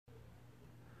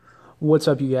What's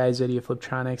up, you guys? Eddie of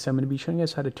Fliptroniks. I'm going to be showing you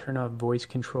guys how to turn off voice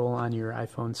control on your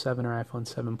iPhone 7 or iPhone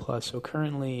 7 Plus. So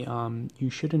currently, you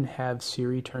shouldn't have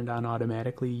Siri turned on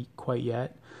automatically quite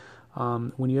yet.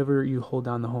 Whenever you hold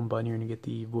down the home button, you're going to get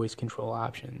the voice control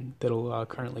option that'll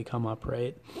currently come up,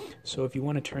 right? So if you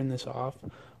want to turn this off,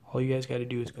 all you guys got to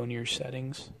do is go into your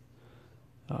settings.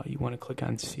 You want to click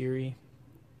on Siri,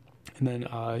 and then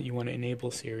you want to enable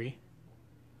Siri.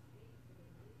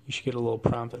 You should get a little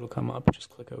prompt that'll come up. Just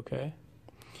click OK.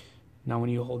 Now when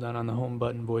you hold down on the home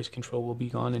button, voice control will be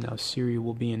gone, and now Siri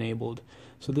will be enabled.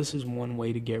 So this is one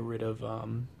way to get rid of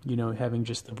having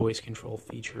just the voice control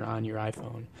feature on your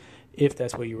iPhone, if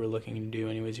that's what you were looking to do.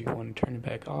 Anyways, if you want to turn it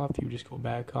back off, you just go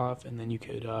back off, and then you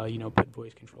could put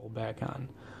voice control back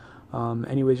on.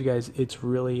 Anyways, you guys, it's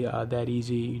really that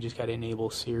easy. You just got to enable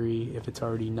Siri if it's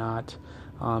already not.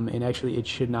 And actually, it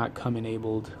should not come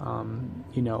enabled,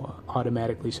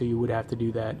 automatically, so you would have to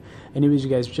do that. Anyways,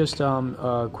 you guys, just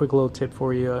a quick little tip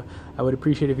for you. I would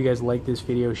appreciate if you guys liked this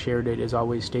video, shared it. As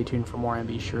always, stay tuned for more, and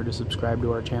be sure to subscribe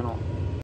to our channel.